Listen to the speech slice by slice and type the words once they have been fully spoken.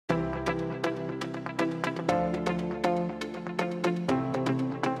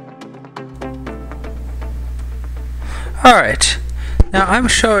Alright, now I'm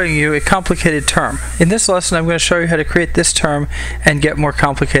showing you a complicated term. In this lesson I'm going to show you how to create this term and get more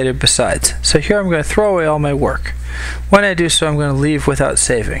complicated besides. So here I'm going to throw away all my work. When I do so, I'm going to leave without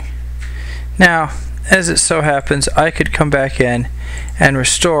saving. Now, as it so happens, I could come back in and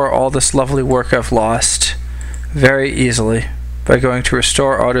restore all this lovely work I've lost very easily by going to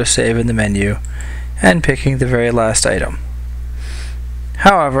Restore Autosave in the menu and picking the very last item.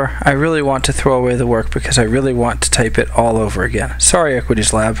 However, I really want to throw away the work because I really want to type it all over again. Sorry,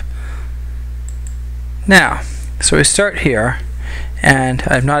 Equities Lab. Now, so we start here, and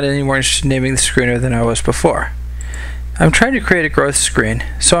I'm not any more interested in naming the screener than I was before. I'm trying to create a growth screen,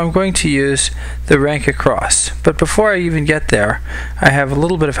 so I'm going to use the rank across. But before I even get there, I have a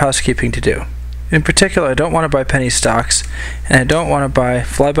little bit of housekeeping to do. In particular, I don't want to buy penny stocks, and I don't want to buy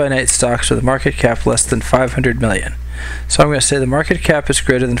fly-by-night stocks with a market cap less than 500 million. So I'm going to say the market cap is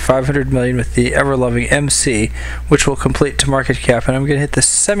greater than 500 million with the ever-loving MC, which will complete to market cap, and I'm going to hit the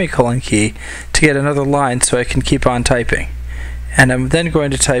semicolon key to get another line so I can keep on typing. And I'm then going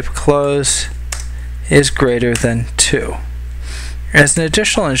to type close is greater than 2. As an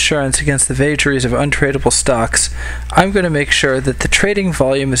additional insurance against the vagaries of untradeable stocks, I'm going to make sure that the trading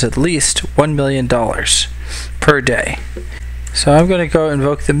volume is at least $1 million per day. So I'm going to go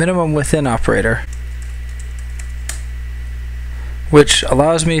invoke the minimum within operator, which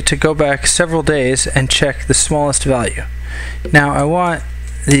allows me to go back several days and check the smallest value. Now I want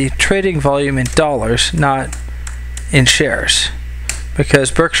the trading volume in dollars, not in shares,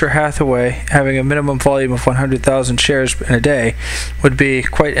 because Berkshire Hathaway having a minimum volume of 100,000 shares in a day would be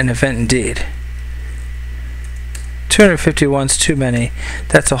quite an event indeed. 251's too many.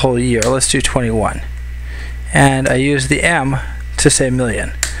 That's a whole year. Let's do 21. And I use the M to say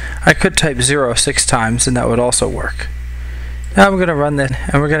million. I could type 0 6 times and that would also work. Now I'm going to run that,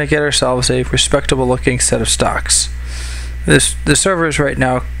 and we're going to get ourselves a respectable looking set of stocks. The server is right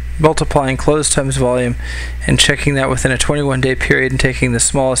now multiplying close times volume and checking that within a 21-day period and taking the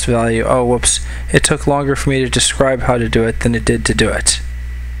smallest value. Oh, whoops. It took longer for me to describe how to do it than it did to do it.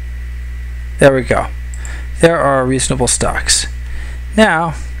 There we go. There are reasonable stocks.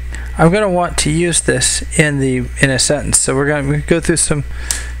 Now, I'm going to want to use this in a sentence. So we're going to go through some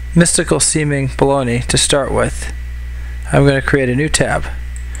mystical seeming baloney to start with. I'm going to create a new tab.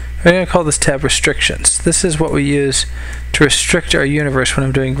 I'm going to call this tab Restrictions. This is what we use to restrict our universe when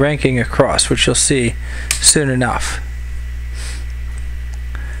I'm doing ranking across, which you'll see soon enough.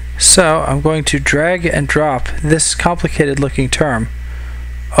 So I'm going to drag and drop this complicated looking term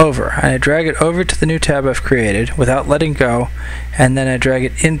over, and I drag it over to the new tab I've created without letting go, and then I drag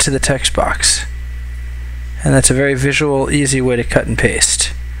it into the text box. And that's a very visual, easy way to cut and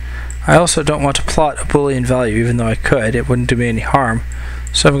paste. I also don't want to plot a Boolean value, even though I could. It wouldn't do me any harm.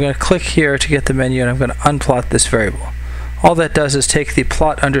 So I'm going to click here to get the menu, and I'm going to unplot this variable. All that does is take the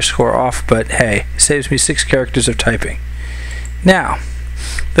plot underscore off, but hey, saves me 6 characters of typing. Now,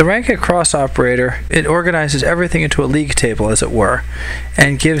 the rank across operator, it organizes everything into a league table, as it were,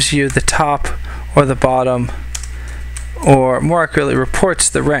 and gives you the top or the bottom, or more accurately, reports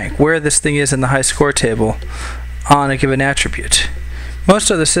the rank, where this thing is in the high score table on a given attribute.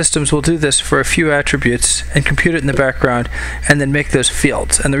 Most other systems will do this for a few attributes and compute it in the background and then make those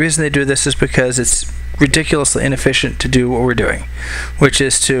fields. And the reason they do this is because it's ridiculously inefficient to do what we're doing, which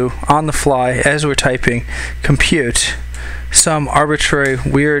is to, on the fly, as we're typing, compute some arbitrary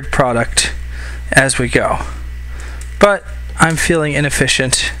weird product as we go. But I'm feeling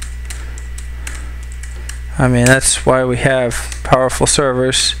inefficient. I mean, that's why we have powerful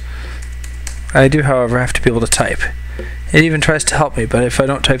servers. I do, however, have to be able to type. It even tries to help me, but if I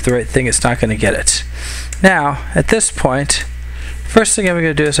don't type the right thing, it's not going to get it. Now, at this point, first thing I'm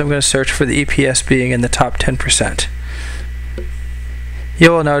going to do is I'm going to search for the EPS being in the top 10%.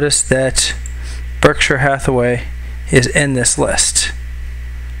 You will notice that Berkshire Hathaway is in this list.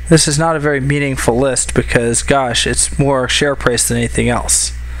 This is not a very meaningful list because, gosh, it's more share price than anything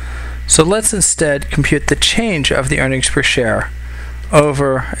else. So let's instead compute the change of the earnings per share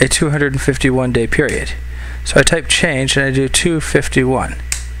over a 251-day period. So I type change and I do 251.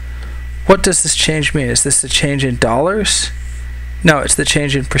 What does this change mean? Is this the change in dollars? No, it's the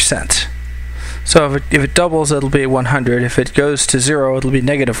change in percent. So if it doubles, it'll be 100. If it goes to 0, it'll be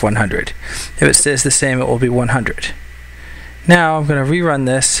negative 100. If it stays the same, it will be 100. Now I'm going to rerun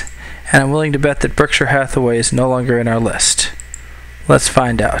this, and I'm willing to bet that Berkshire Hathaway is no longer in our list. Let's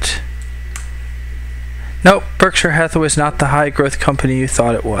find out. Nope, Berkshire Hathaway is not the high growth company you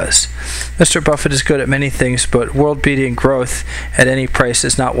thought it was. Mr. Buffett is good at many things, but world-beating growth at any price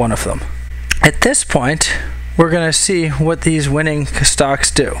is not one of them. At this point, we're going to see what these winning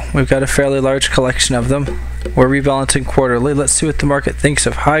stocks do. We've got a fairly large collection of them. We're rebalancing quarterly. Let's see what the market thinks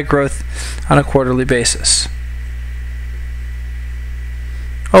of high growth on a quarterly basis.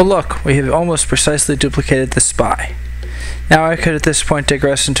 Oh look, we have almost precisely duplicated the SPY. Now I could at this point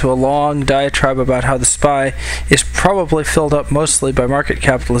digress into a long diatribe about how the SPY is probably filled up mostly by market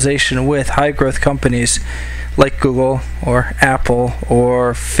capitalization with high growth companies like Google or Apple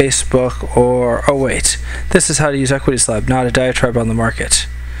or Facebook or, oh wait, this is how to use Equities Lab, not a diatribe on the market.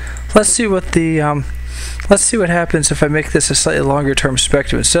 Let's see what happens if I make this a slightly longer term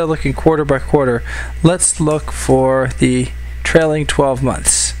perspective. Instead of looking quarter by quarter, let's look for the trailing 12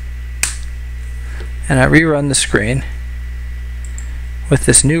 months. And I rerun the screen with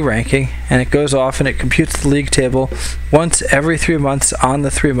this new ranking, and it goes off and it computes the league table once every 3 months on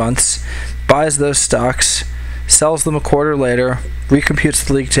the 3 months, buys those stocks, sells them a quarter later, recomputes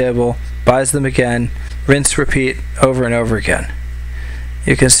the league table, buys them again, rinse, repeat over and over again.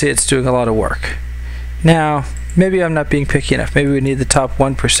 You can see it's doing a lot of work. Now, maybe I'm not being picky enough. Maybe we need the top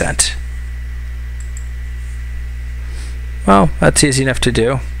 1%. Well, that's easy enough to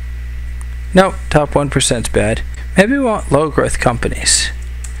do. Nope, top 1% is bad. Maybe we want low growth companies.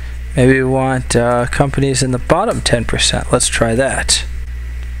 Maybe we want companies in the bottom 10%. Let's try that.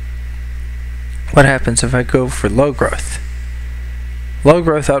 What happens if I go for low growth? Low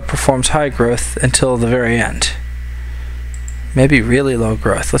growth outperforms high growth until the very end. Maybe really low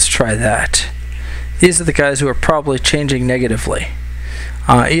growth. Let's try that. These are the guys who are probably changing negatively.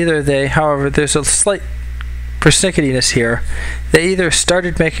 However, there's a slight persnicketiness here. They either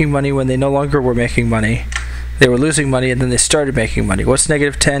started making money when they no longer were making money. They were losing money and then they started making money. What's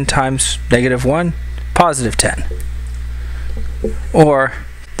negative 10 times negative 1? Positive 10. Or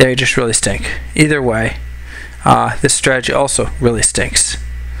they just really stink. Either way, this strategy also really stinks.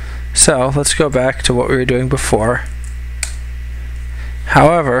 So let's go back to what we were doing before.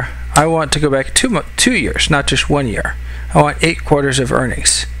 However, I want to go back 2 years, not just 1 year. I want 8 quarters of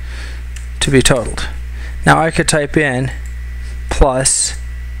earnings to be totaled. Now I could type in plus,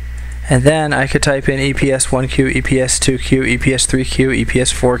 and then I could type in EPS 1Q, EPS 2Q, EPS 3Q,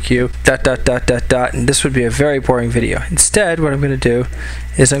 EPS 4Q, ... and this would be a very boring video. Instead, what I'm going to do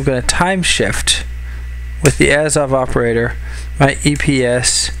is I'm going to time shift with the as of operator my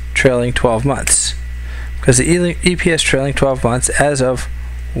EPS trailing 12 months. Because the EPS trailing 12 months as of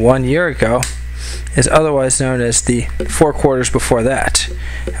 1 year ago is otherwise known as the 4 quarters before that.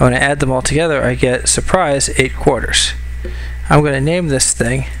 And when I add them all together, I get, surprise, 8 quarters. I'm going to name this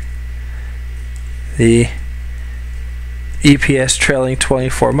thing the EPS trailing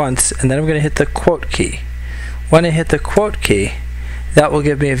 24 months, and then I'm going to hit the quote key. When I hit the quote key, that will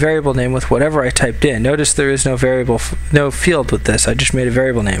give me a variable name with whatever I typed in. Notice there is no variable, no field with this. I just made a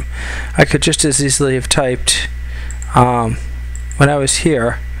variable name. I could just as easily have typed when I was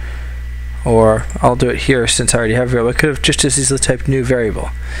here, or I'll do it here since I already have a variable. I could have just as easily typed new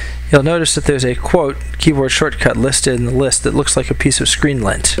variable. You'll notice that there's a quote keyboard shortcut listed in the list that looks like a piece of screen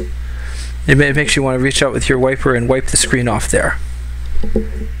lint. It makes you want to reach out with your wiper and wipe the screen off there.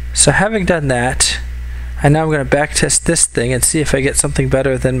 So having done that, and now I'm going to backtest this thing and see if I get something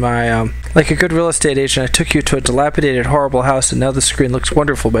better than my, like a good real estate agent, I took you to a dilapidated, horrible house and now the screen looks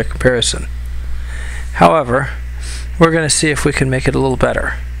wonderful by comparison. However, we're going to see if we can make it a little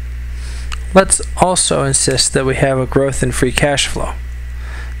better. Let's also insist that we have a growth in free cash flow.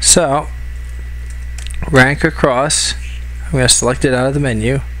 So, rank across, I'm going to select it out of the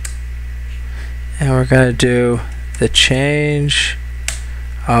menu, and we're going to do the change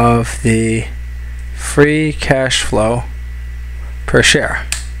of the free cash flow per share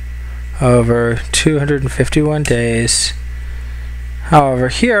over 251 days. However,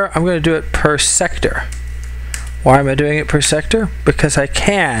 here I'm going to do it per sector. Why am I doing it per sector? Because I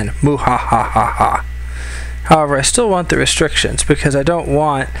can. Moo-ha-ha-ha-ha. However, I still want the restrictions because I don't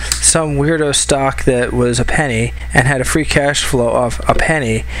want some weirdo stock that was a penny and had a free cash flow of a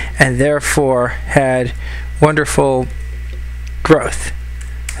penny and therefore had wonderful growth.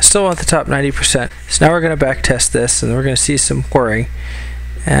 I still want the top 90%. So now we're going to back test this and we're going to see some whirring.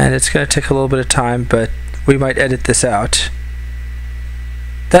 And it's going to take a little bit of time, but we might edit this out.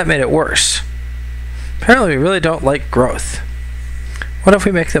 That made it worse. Apparently we really don't like growth. What if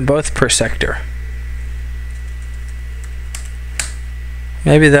we make them both per sector?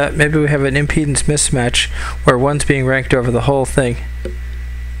 Maybe we have an impedance mismatch where one's being ranked over the whole thing.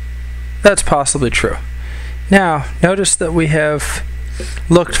 That's possibly true. Now, notice that we have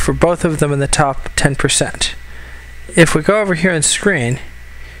looked for both of them in the top 10%. If we go over here on screen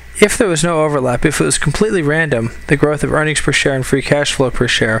If there was no overlap, if it was completely random, the growth of earnings per share and free cash flow per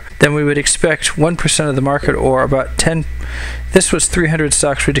share, then we would expect 1% of the market, or about 10. This was 300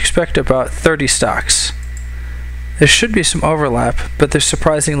 stocks, we'd expect about 30 stocks. There should be some overlap, but there's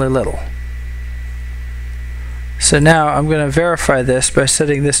surprisingly little. So now I'm going to verify this by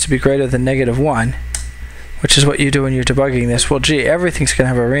setting this to be greater than -1, which is what you do when you're debugging this. Well, gee, everything's going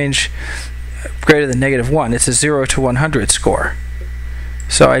to have a range greater than -1. It's a 0 to 100 score.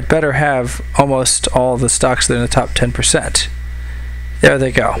 So I'd better have almost all of the stocks that are in the top 10%. There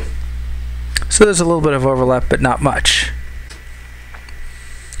they go. So there's a little bit of overlap, but not much.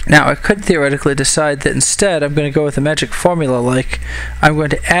 Now I could theoretically decide that instead I'm going to go with a magic formula, like I'm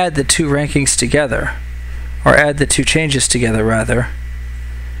going to add the two rankings together, or add the two changes together rather,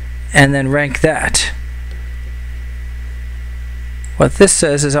 and then rank that. What this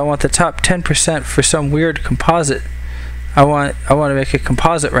says is I want the top 10% for some weird composite. I want to make a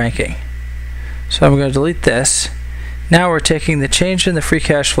composite ranking. So I'm going to delete this. Now we're taking the change in the free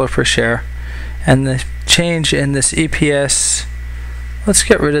cash flow per share and the change in this EPS. Let's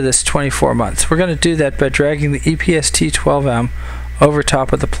get rid of this 24 months. We're going to do that by dragging the EPS T12M over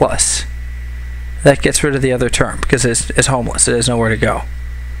top of the plus. That gets rid of the other term because it's homeless. It has nowhere to go.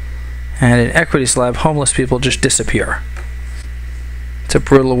 And in Equities Lab, homeless people just disappear. It's a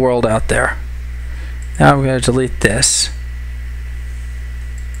brutal world out there. Now I'm going to delete this.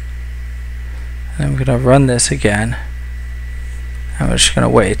 I'm going to run this again. I'm just going to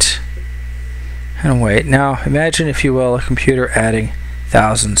wait and wait. Now imagine, if you will, a computer adding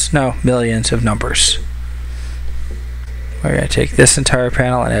thousands, no, millions of numbers. We're going to take this entire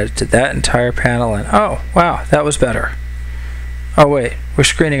panel and add it to that entire panel, and oh wow, that was better. Oh wait, we're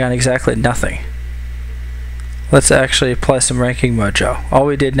screening on exactly nothing. Let's actually apply some ranking mojo. All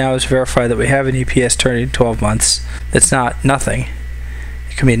we did now is verify that we have an EPS turning 12 months that's not nothing.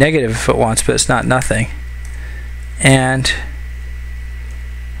 It can be negative if it wants, but it's not nothing. And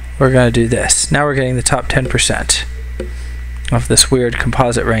we're going to do this. Now we're getting the top 10% of this weird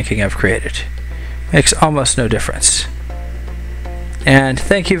composite ranking I've created. Makes almost no difference. And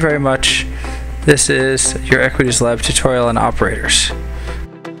thank you very much. This is your Equities Lab tutorial on operators.